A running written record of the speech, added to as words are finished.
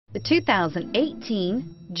The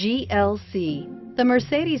 2018 GLC. The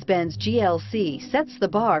Mercedes-Benz GLC sets the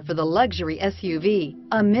bar for the luxury SUV,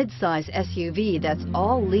 a midsize SUV that's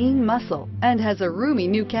all lean muscle and has a roomy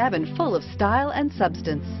new cabin full of style and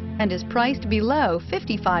substance, and is priced below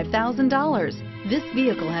 $55,000. This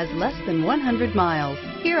vehicle has less than 100 miles.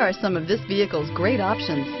 Here are some of this vehicle's great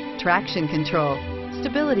options: traction control,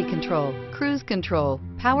 stability control, cruise control,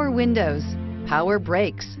 power windows, power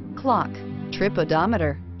brakes, clock, trip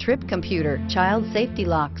odometer, trip computer, child safety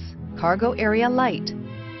locks, cargo area light.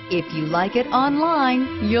 If you like it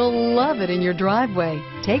online, you'll love it in your driveway.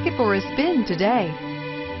 Take it for a spin today.